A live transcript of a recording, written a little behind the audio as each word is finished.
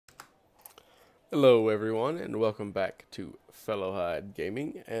Hello everyone and welcome back to Fellowhide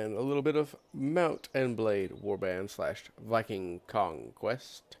Gaming and a little bit of Mount and Blade Warband slash Viking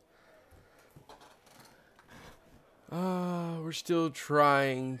Conquest. We're still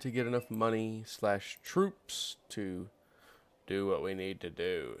trying to get enough money slash troops to do what we need to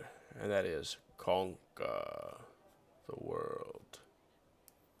do, and that is conquer the world.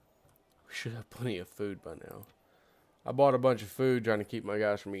 We should have plenty of food by now. I bought a bunch of food trying to keep my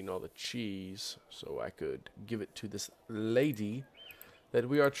guys from eating all the cheese so I could give it to this lady that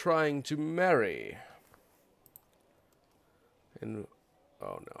we are trying to marry. And,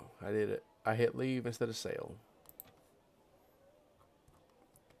 oh no, I did it. I hit leave instead of sail.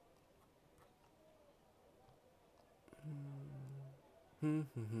 Yeah,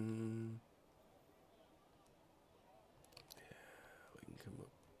 we can come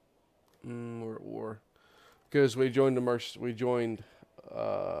up. We're at war. Because we joined as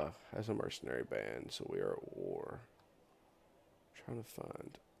a mercenary band, so we are at war. Trying to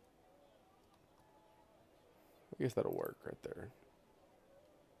find. I guess that'll work right there.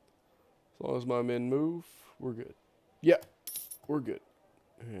 As long as my men move, we're good. Yep, we're good.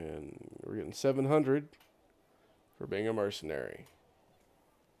 And we're getting 700 for being a mercenary.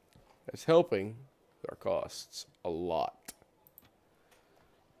 That's helping our costs a lot.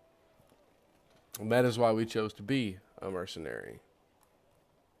 And that is why we chose to be a mercenary.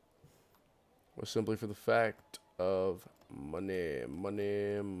 Was simply for the fact of money,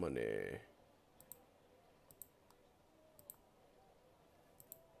 money, money.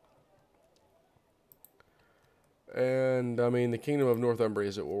 And, I mean, the Kingdom of Northumbria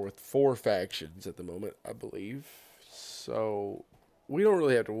is at war with 4 factions at the moment, I believe. So, we don't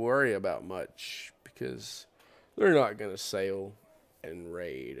really have to worry about much, because they're not going to sail and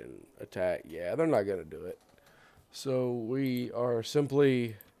raid and attack. Yeah, they're not going to do it. So, we are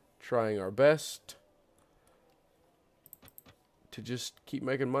simply trying our best to just keep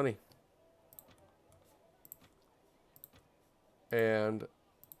making money. And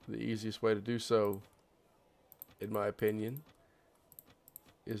the easiest way to do so, in my opinion,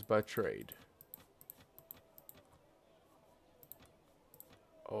 is by trade.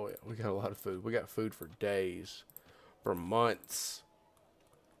 Oh yeah, we got a lot of food. We got food for days, for months.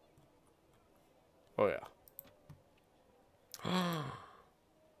 Oh yeah.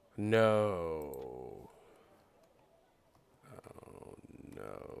 No. Oh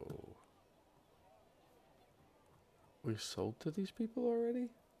no. We sold to these people already?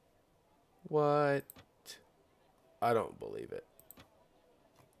 What? I don't believe it.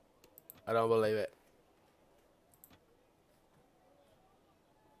 I don't believe it.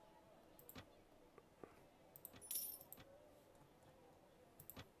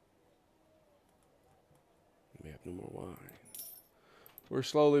 We have no more wine. We're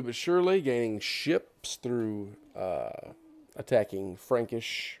slowly but surely gaining ships through attacking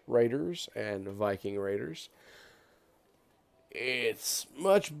Frankish raiders and Viking raiders. It's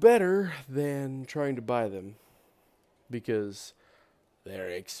much better than trying to buy them, because they're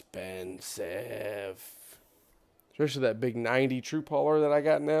expensive. Especially that big 90 troop hauler that I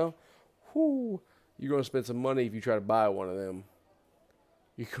got now. Whoo! You're going to spend some money if you try to buy one of them.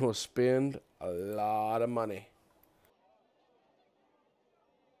 You're going to spend a lot of money.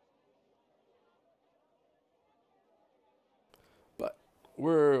 But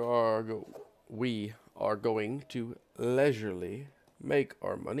we are going to leisurely make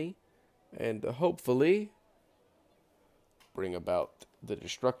our money and hopefully bring about the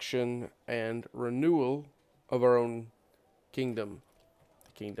destruction and renewal of our own kingdom,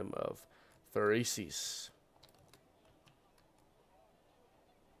 the kingdom of Pharisees.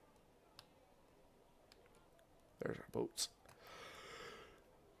 There's our boats.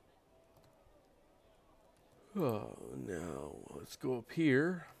 Oh, now let's go up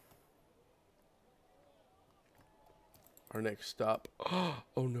here. Our next stop. Oh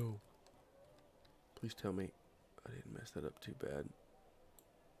no. Please tell me I didn't mess that up too bad.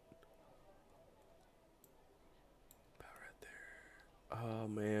 About right there. Oh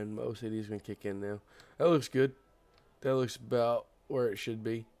man, Mo City's gonna kick in now. That looks good. That looks about where it should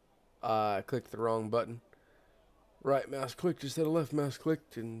be. I clicked the wrong button. Right mouse clicked instead of left mouse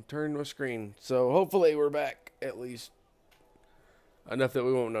clicked and turned my screen. So hopefully we're back at least enough that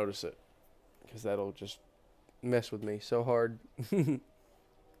we won't notice it, because that'll just mess with me so hard.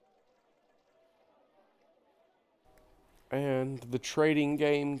 And the trading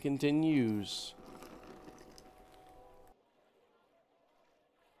game continues.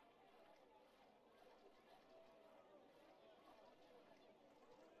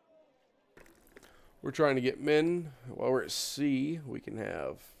 We're trying to get men. While we're at sea, we can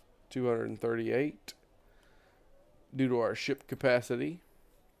have 238 due to our ship capacity.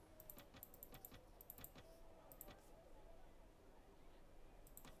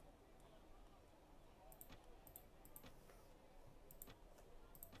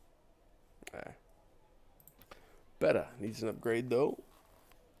 Better. Needs an upgrade though.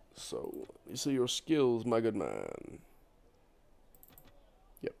 So, let me see your skills, my good man.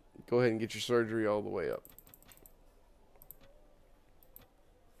 Yep. Go ahead and get your surgery all the way up.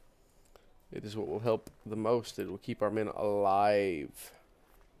 It is what will help the most. It will keep our men alive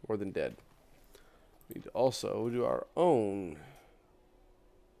more than dead. We need to also do our own.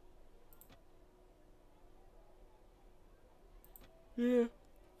 Yeah.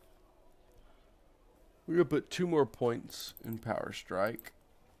 We're going to put 2 more points in Power Strike.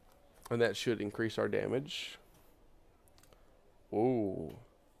 And that should increase our damage. Ooh.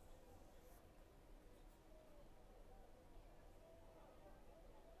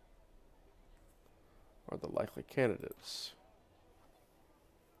 Are the likely candidates.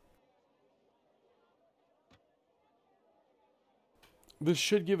 This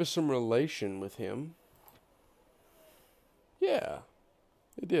should give us some relation with him. Yeah,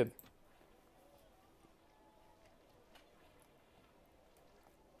 it did.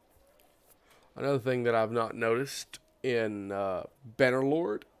 Another thing that I've not noticed in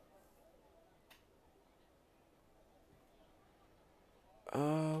Bannerlord.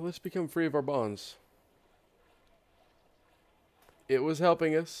 Let's become free of our bonds. It was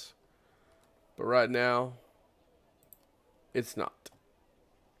helping us, but right now, it's not.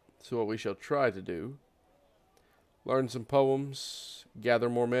 So what we shall try to do, learn some poems, gather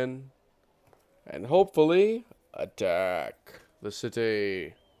more men, and hopefully attack the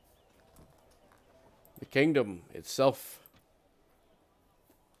city. The kingdom itself.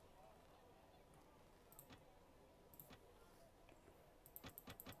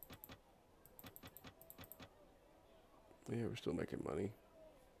 Yeah, we're still making money.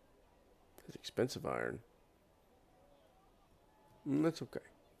 It's expensive iron. That's okay.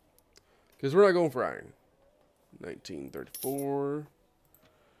 Because we're not going for iron. 1934.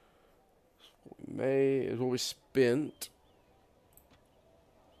 We may is what we spent.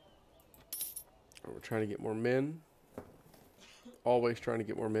 We're trying to get more men. Always trying to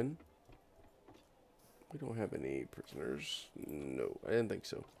get more men. We don't have any prisoners. No, I didn't think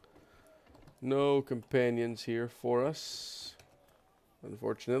so. No companions here for us,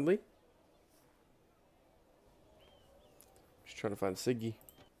 unfortunately. Just trying to find Siggy.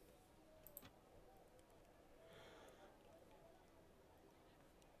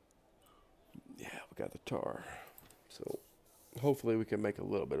 Yeah, we got the tar. So hopefully we can make a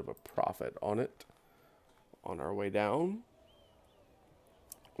little bit of a profit on it on our way down.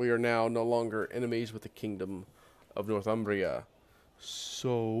 We are now no longer enemies with the kingdom of Northumbria.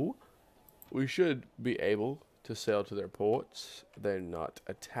 So we should be able to sail to their ports, then not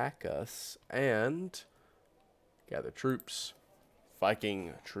attack us, and gather troops.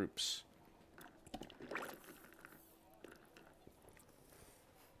 Viking troops.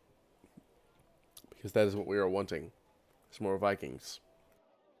 Because that is what we are wanting. Some more Vikings.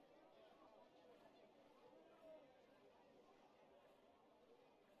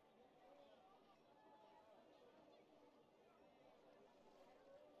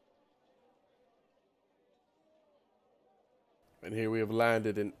 And here we have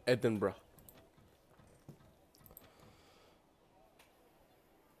landed in Edinburgh.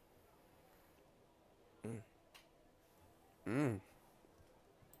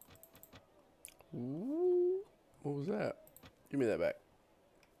 Ooh, what was that? Give me that back.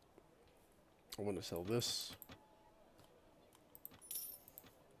 I want to sell this.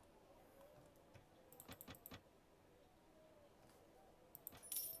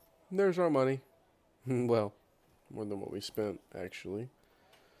 There's our money. Well, more than what we spent, actually.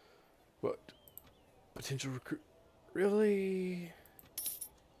 But potential recruit. Really?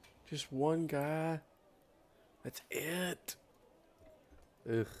 Just one guy? That's it?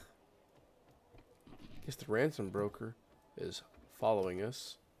 Ugh. Guess the ransom broker is following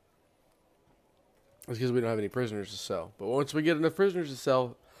us. It's because we don't have any prisoners to sell. But once we get enough prisoners to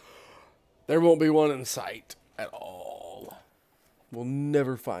sell, there won't be one in sight at all. We'll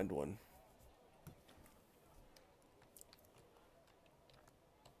never find one.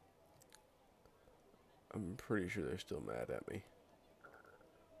 I'm pretty sure they're still mad at me.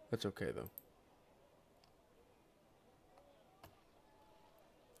 That's okay, though.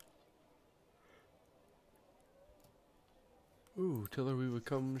 Ooh, tell her we would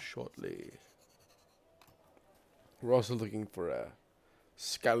come shortly. We're also looking for a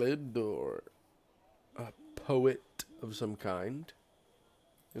scalid or a poet of some kind.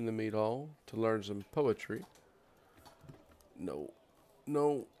 in the meat hall to learn some poetry. No.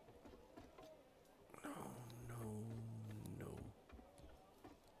 No. No, no, no.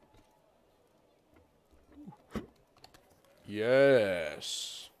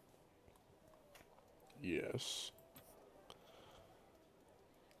 Yes. Yes.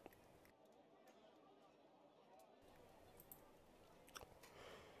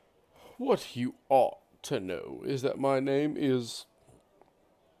 What you ought to know is that my name is...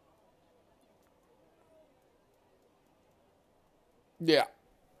 Yeah.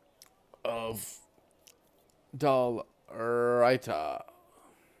 Of Dalraita.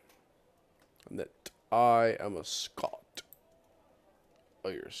 And that I am a Scot. Oh,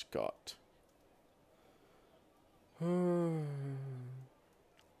 you're a Scot.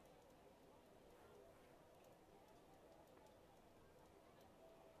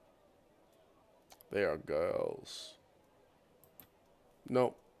 They are girls.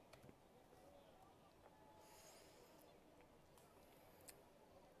 No.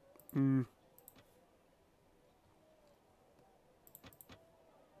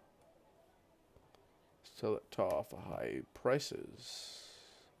 Sell it off for high prices.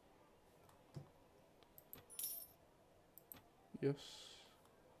 Yes.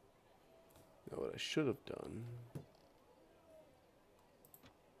 Now what I should have done.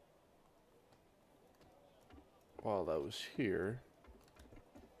 While I was here.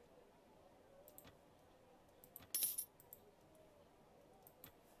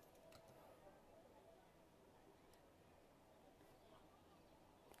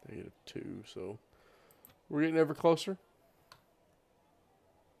 -2, so we're getting ever closer.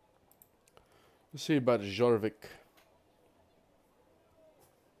 Let's see about Jorvik.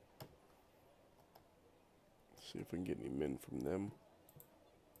 See if we can get any men from them.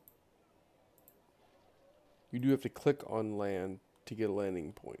 You do have to click on land to get a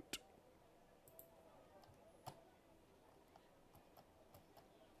landing point.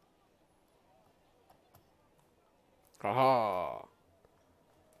 Haha!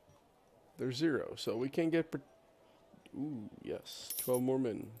 They're 0, so we can get... Ooh, yes. 12 more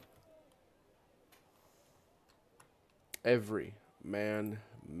men. Every man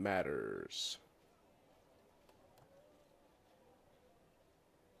matters.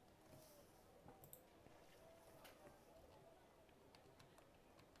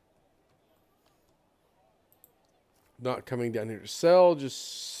 Not coming down here to sell,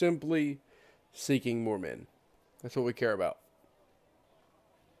 just simply seeking more men. That's what we care about.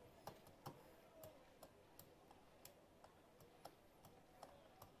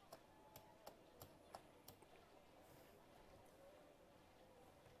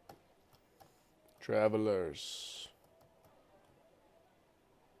 Travelers.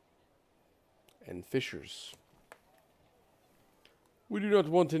 And fishers. We do not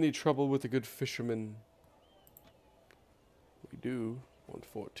want any trouble with a good fisherman. We do want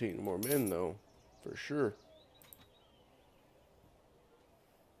 14 more men, though, for sure.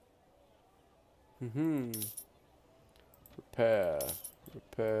 Repair,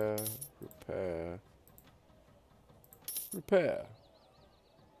 repair, repair, repair.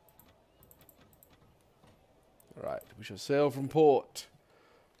 Alright, we shall sail from port,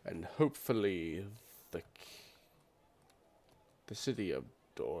 and hopefully the city of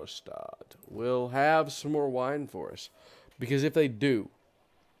Dorstad will have some more wine for us. Because if they do,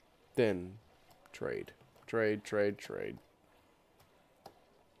 then trade. Trade, trade, trade.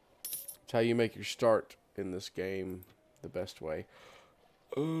 That's how you make your start in this game the best way.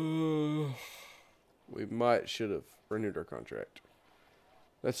 We should have renewed our contract.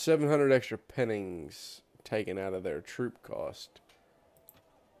 That's 700 extra pennings taken out of their troop cost.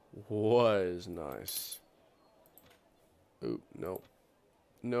 Was nice. Oop, no.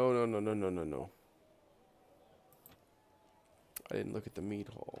 No, no, no, no, no, no, no. I didn't look at the meat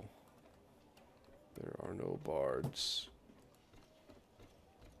hall. There are no bards.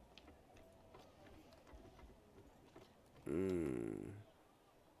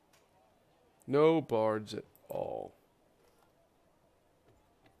 No bards at all.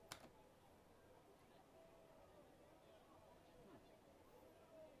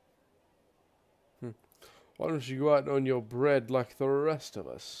 Why don't you go out and earn your bread like the rest of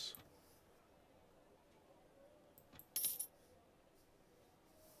us?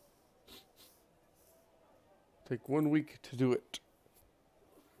 Take 1 week to do it.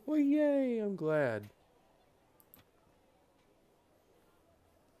 Well, yay, I'm glad.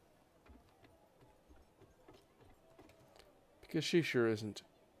 Because she sure isn't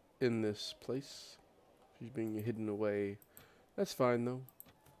in this place. She's being hidden away. That's fine, though.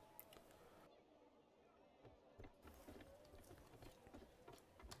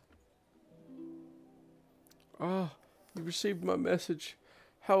 Ah, you received my message.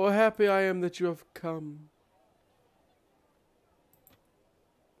 How happy I am that you have come.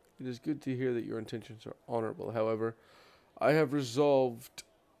 It is good to hear that your intentions are honorable. However, I have resolved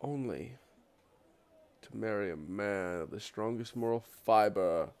only to marry a man of the strongest moral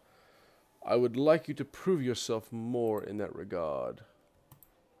fiber. I would like you to prove yourself more in that regard.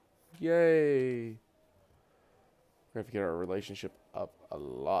 Yay! We have to get our relationship up a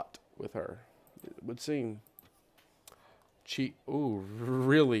lot with her. It would seem. Cheap. Ooh,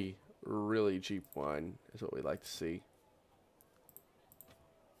 really, really cheap wine is what we like to see.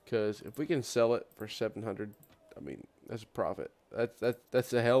 Because if we can sell it for 700, I mean, that's a profit.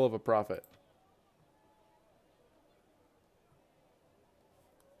 That's a hell of a profit.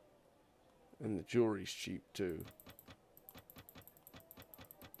 And the jewelry's cheap too.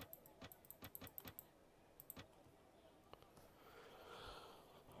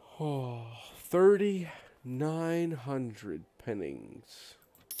 Oh, 3,900 pennings.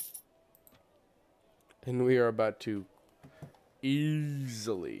 And we are about to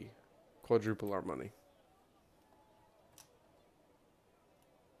easily quadruple our money.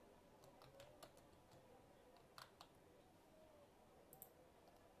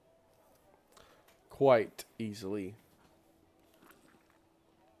 Quite easily.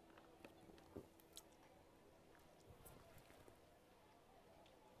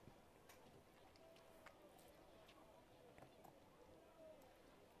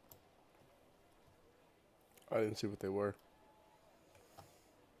 I didn't see what they were.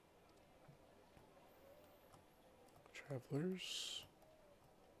 Travelers.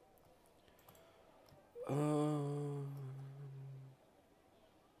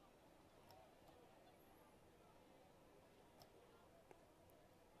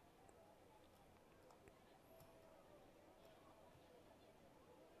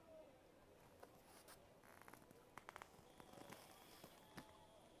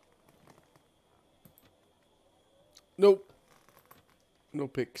 Nope. No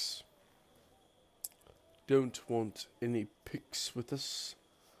pics. Don't want any pics with us.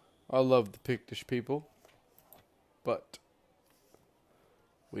 I love the Pictish people. But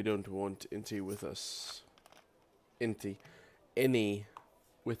we don't want any with us. Any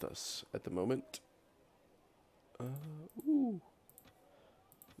with us at the moment. Ooh.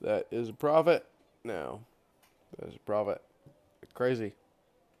 That is a profit. Now. That is a profit. Crazy.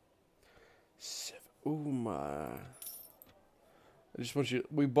 Ooh, my. I just want you.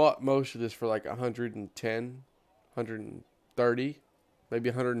 We bought most of this for like 110, 130, maybe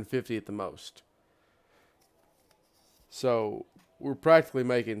 150 at the most. So we're practically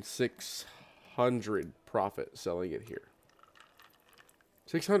making 600 profit selling it here.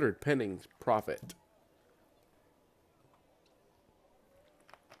 600 pennings profit.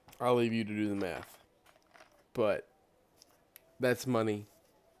 I'll leave you to do the math. But that's money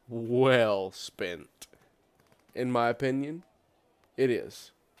well spent. In my opinion, it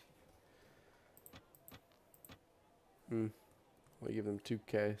is. We give them 2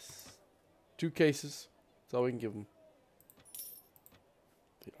 cases. 2 cases. That's all we can give them.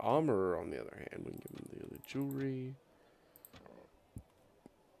 The armor, on the other hand, we can give them the other jewelry.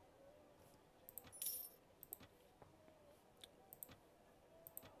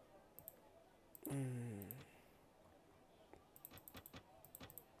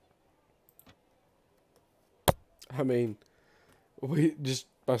 I mean, we just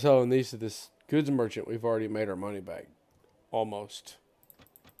by selling these to this goods merchant, we've already made our money back. Almost.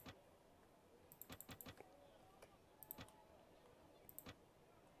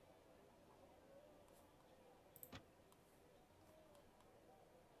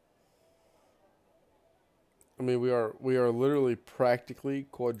 I mean, we are literally practically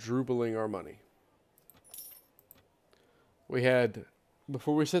quadrupling our money. We had,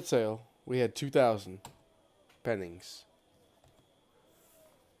 before we set sail, we had 2,000 pennings.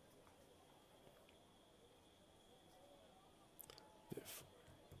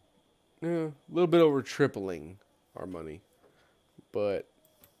 Yeah, a little bit over tripling our money. But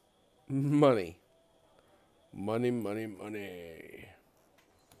money. Money, money, money.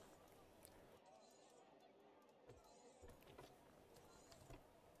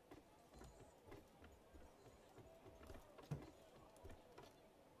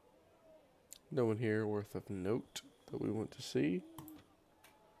 No one here worth of note that we want to see.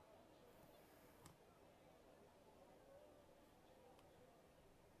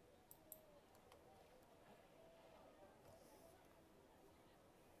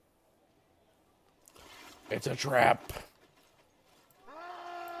 It's a trap.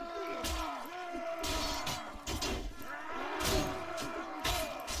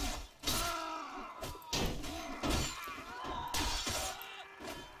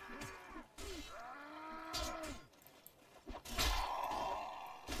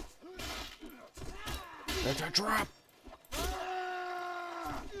 That's a trap!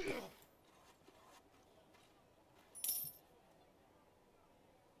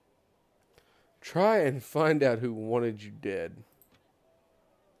 Try and find out who wanted you dead.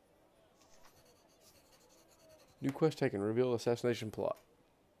 New quest taken. Reveal assassination plot.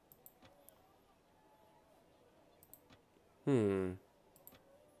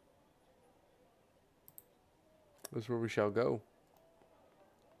 That's where we shall go.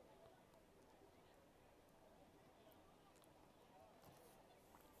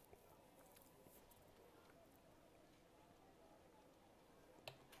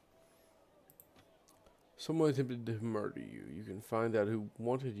 Someone attempted to murder you. You can find out who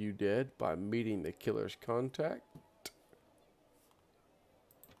wanted you dead by meeting the killer's contact.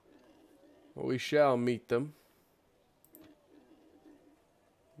 Well, we shall meet them.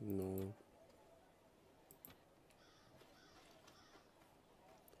 No.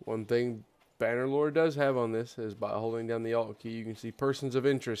 One thing Bannerlord does have on this is by holding down the Alt key, you can see persons of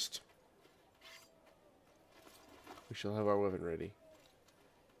interest. We shall have our weapon ready.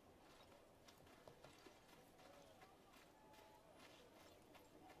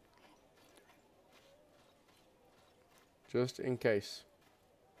 Just in case.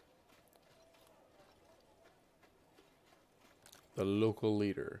 The local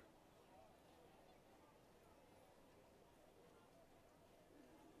leader.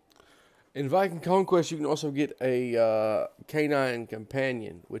 In Viking Conquest, you can also get a canine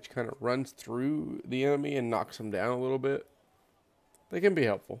companion, which kind of runs through the enemy and knocks them down a little bit. They can be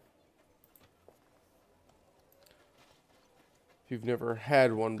helpful. If you've never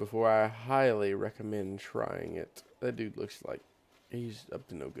had one before, I highly recommend trying it. That dude looks like he's up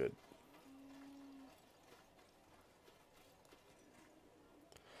to no good.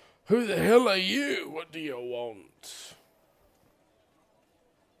 Who the hell are you? What do you want?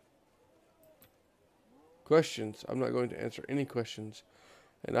 Questions. I'm not going to answer any questions,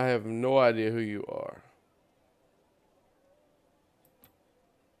 and I have no idea who you are.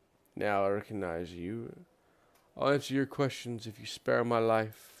 Now I recognize you. I'll answer your questions if you spare my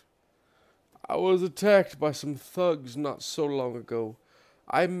life. I was attacked by some thugs not so long ago.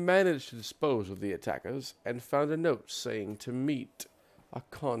 I managed to dispose of the attackers and found a note saying to meet a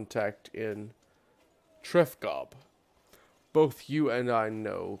contact in Trefgob. Both you and I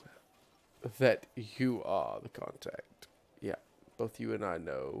know that you are the contact. Yeah, both you and I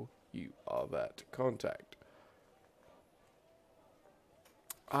know you are that contact.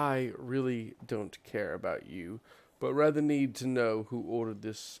 I really don't care about you, but rather need to know who ordered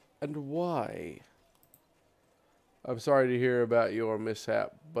this and why. I'm sorry to hear about your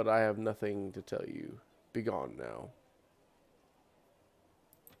mishap, but I have nothing to tell you. Begone now.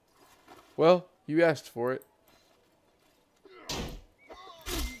 Well, you asked for it.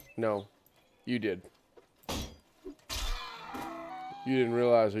 No, you did. You didn't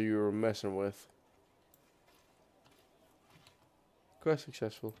realize who you were messing with. Quest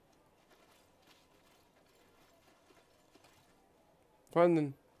successful. Fine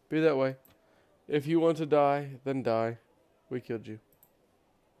then. Be that way. If you want to die, then die. We killed you.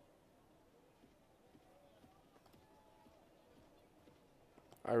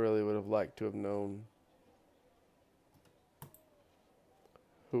 I really would have liked to have known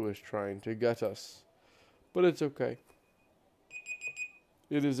who was trying to gut us. But it's okay.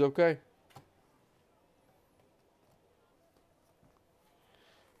 It is okay.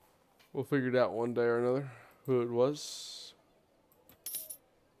 We'll figure it out one day or another who it was.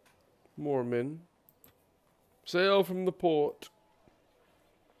 More men. Sail from the port.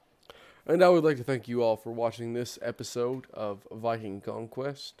 And I would like to thank you all for watching this episode of Viking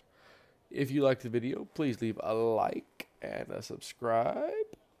Conquest. If you liked the video, please leave a like and a subscribe.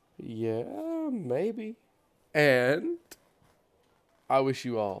 Yeah, maybe. And I wish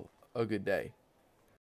you all a good day.